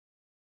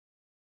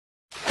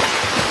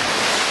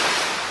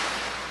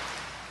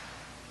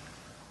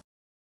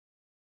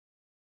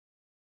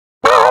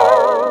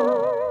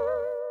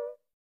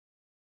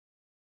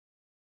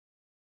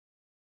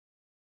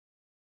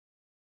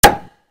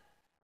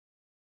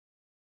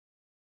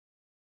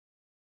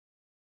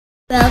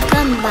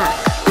Welcome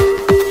back.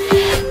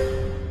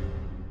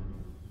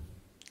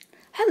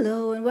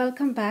 Hello and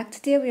welcome back.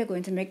 Today we are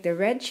going to make the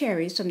red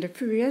cherries from the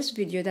previous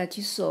video that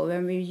you saw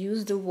when we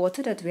used the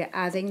water that we're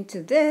adding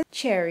to this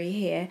cherry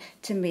here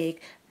to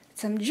make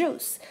some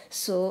juice.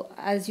 So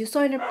as you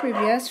saw in the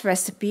previous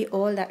recipe,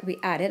 all that we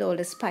added, all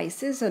the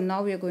spices, and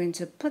now we're going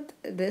to put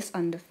this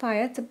on the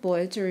fire to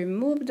boil to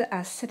remove the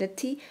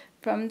acidity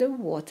from the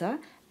water.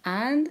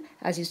 And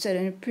as you said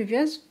in the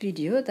previous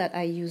video, that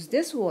I used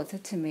this water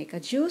to make a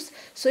juice.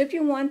 So if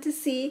you want to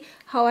see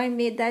how I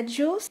made that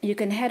juice, you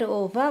can head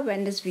over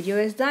when this video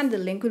is done. The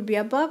link will be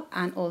above,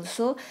 and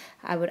also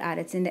I would add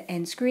it in the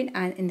end screen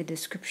and in the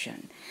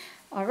description.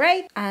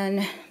 Alright,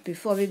 and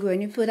before we go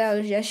any further,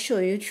 I'll just show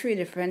you three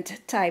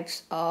different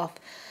types of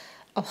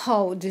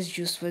how this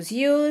juice was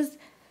used.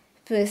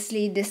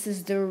 Firstly, this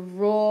is the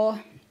raw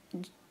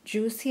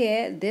juice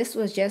here. This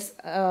was just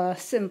a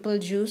simple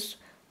juice,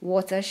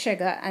 water,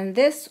 sugar, and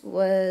this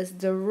was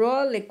the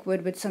raw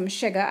liquid with some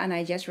sugar, and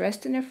I just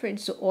rest in the fridge,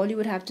 so all you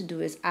would have to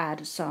do is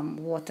add some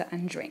water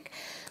and drink.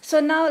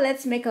 So now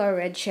let's make our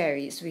red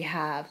cherries.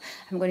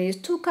 I'm going to use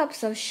 2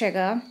 cups of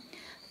sugar,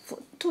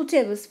 2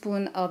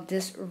 tablespoons of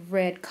this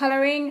red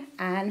coloring,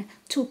 and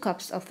 2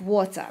 cups of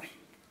water.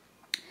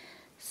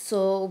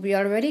 So we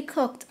already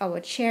cooked our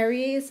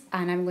cherries,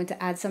 and I'm going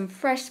to add some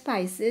fresh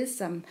spices,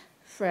 some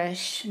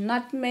fresh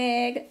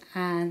nutmeg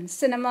and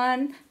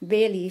cinnamon,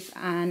 bay leaf,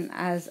 and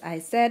as I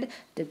said,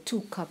 the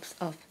 2 cups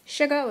of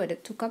sugar with the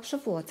 2 cups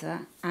of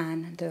water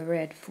and the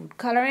red food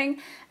coloring.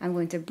 I'm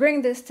going to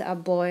bring this to a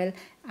boil,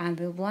 and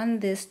we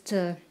want this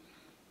to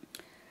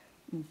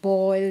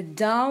boil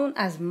down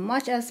as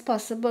much as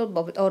possible,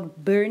 but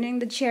without burning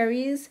the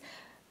cherries,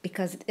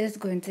 because it is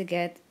going to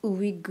get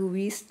ooey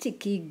gooey,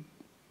 sticky,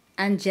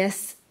 and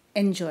just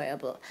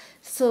enjoyable.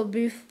 So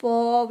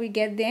before we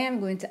get there,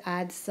 I'm going to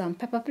add some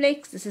pepper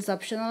flakes. This is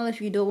optional.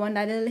 If you don't want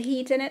that little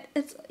heat in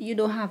it, you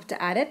don't have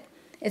to add it.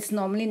 It's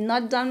normally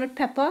not done with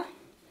pepper,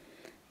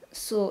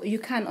 so you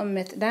can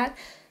omit that.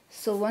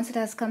 So once it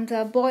has come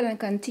to a boil and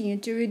continue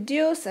to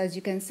reduce, as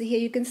you can see here,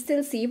 you can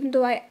still see, even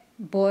though I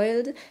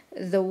boiled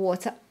the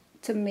water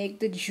to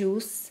make the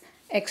juice,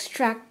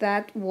 extract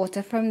that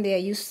water from there,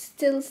 you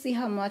still see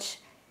how much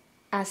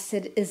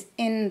acid is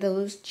in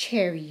those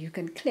cherry. You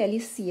can clearly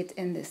see it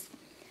in this,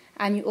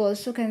 and you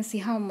also can see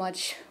how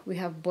much we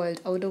have boiled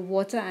out the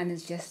water, and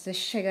it's just the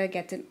sugar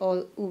getting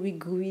all ooey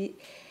gooey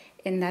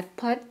in that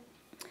pot.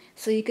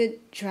 So you could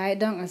dry it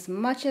down as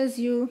much as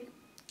you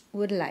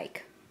would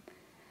like.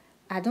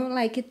 I don't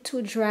like it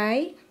too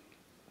dry,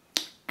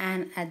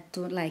 and I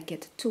don't like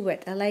it too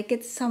wet. I like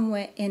it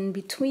somewhere in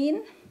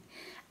between.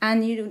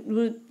 And you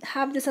will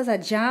have this as a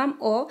jam,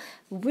 or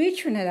we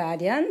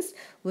Trinidadians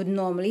would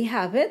normally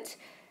have it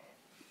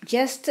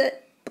just to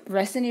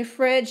rest in your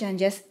fridge and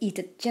just eat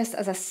it just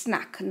as a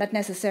snack, not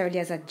necessarily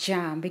as a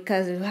jam,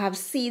 because it will have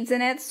seeds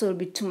in it, so it'll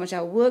be too much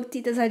work to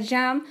eat as a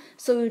jam.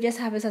 So we'll just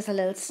have it as a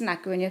little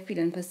snack when you're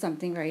feeling for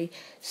something very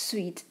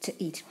sweet to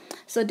eat.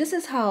 So this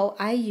is how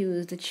I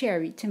use the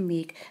cherry to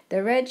make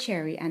the red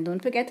cherry, and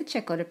don't forget to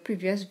check out the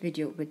previous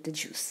video with the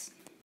juice.